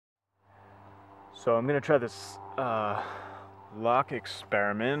So I'm gonna try this lock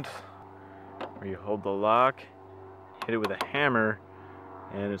experiment where you hold the lock, hit it with a hammer,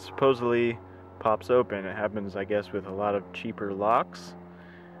 and it supposedly pops open. It happens, I guess, with a lot of cheaper locks.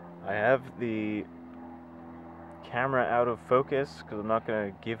 I have the camera out of focus because I'm not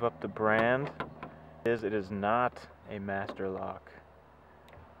gonna give up the brand. It is not a master lock,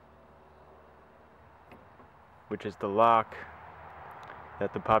 which is the lock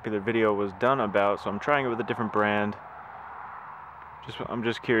that the popular video was done about, so I'm trying it with a different brand. I'm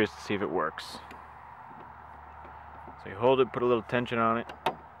just curious to see if it works. So you hold it, put a little tension on it.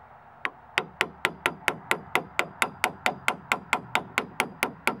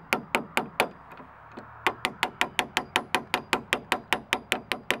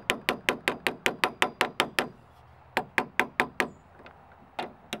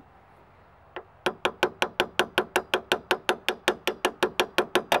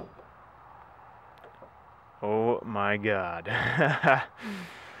 Oh my God.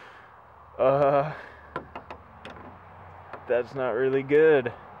 That's not really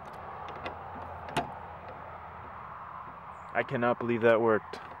good. I cannot believe that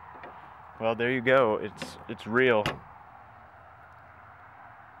worked. Well, there you go. It's real.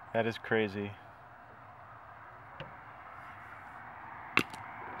 That is crazy.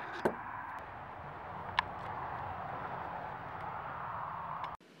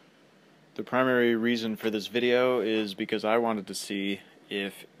 The primary reason for this video is because I wanted to see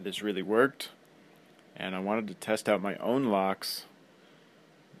if this really worked, and I wanted to test out my own locks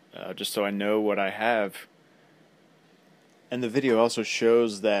just so I know what I have. And the video also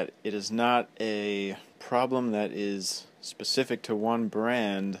shows that it is not a problem that is specific to one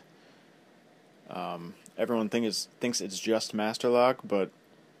brand. Everyone thinks it's just Master Lock, but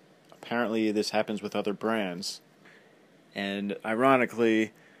apparently this happens with other brands. And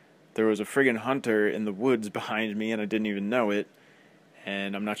ironically, there was a friggin' hunter in the woods behind me and I didn't even know it,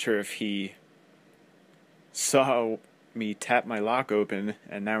 and I'm not sure if he saw me tap my lock open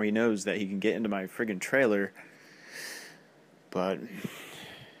and now he knows that he can get into my friggin' trailer. But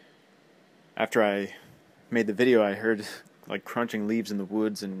after I made the video, I heard like crunching leaves in the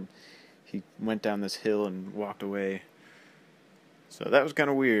woods, and he went down this hill and walked away. So that was kind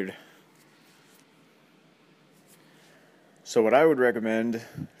of weird. So what I would recommend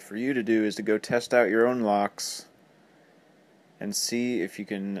for you to do is to go test out your own locks and see if you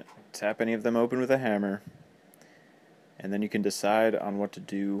can tap any of them open with a hammer, and then you can decide on what to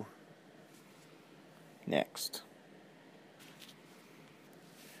do next.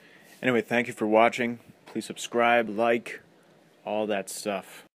 Anyway, thank you for watching. Please subscribe, like, all that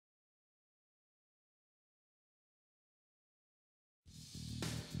stuff.